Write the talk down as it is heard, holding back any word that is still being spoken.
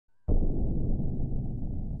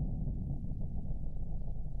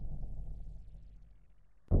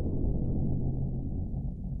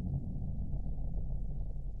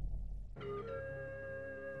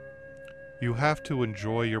You have to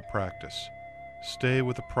enjoy your practice. Stay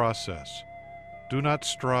with the process. Do not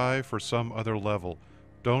strive for some other level.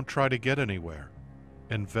 Don't try to get anywhere.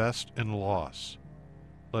 Invest in loss.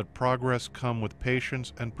 Let progress come with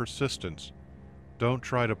patience and persistence. Don't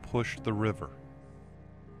try to push the river.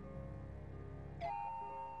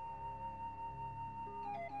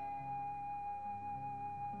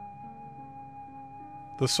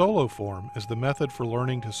 The solo form is the method for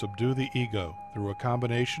learning to subdue the ego through a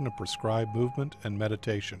combination of prescribed movement and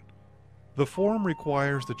meditation. The form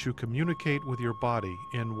requires that you communicate with your body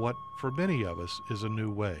in what, for many of us, is a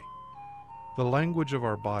new way. The language of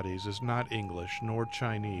our bodies is not English nor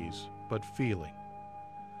Chinese, but feeling.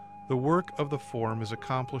 The work of the form is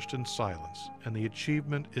accomplished in silence, and the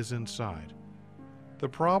achievement is inside. The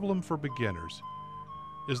problem for beginners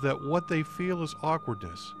is that what they feel is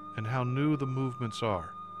awkwardness and how new the movements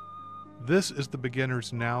are. This is the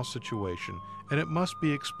beginner's now situation, and it must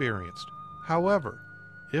be experienced. However,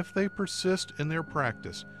 if they persist in their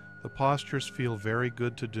practice, the postures feel very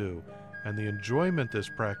good to do, and the enjoyment this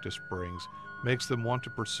practice brings makes them want to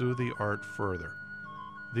pursue the art further.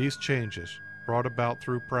 These changes, brought about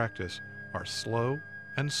through practice, are slow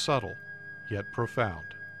and subtle, yet profound.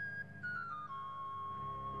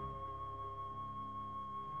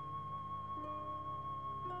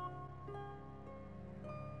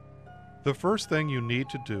 The first thing you need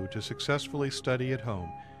to do to successfully study at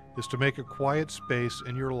home is to make a quiet space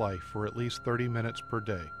in your life for at least 30 minutes per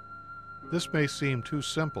day. This may seem too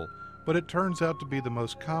simple, but it turns out to be the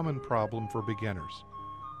most common problem for beginners.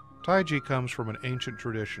 Tai Chi comes from an ancient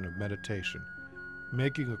tradition of meditation.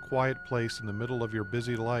 Making a quiet place in the middle of your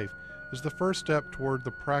busy life is the first step toward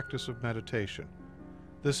the practice of meditation.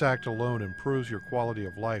 This act alone improves your quality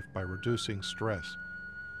of life by reducing stress.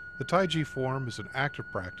 The Tai Chi form is an active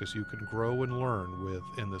practice you can grow and learn with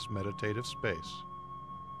in this meditative space.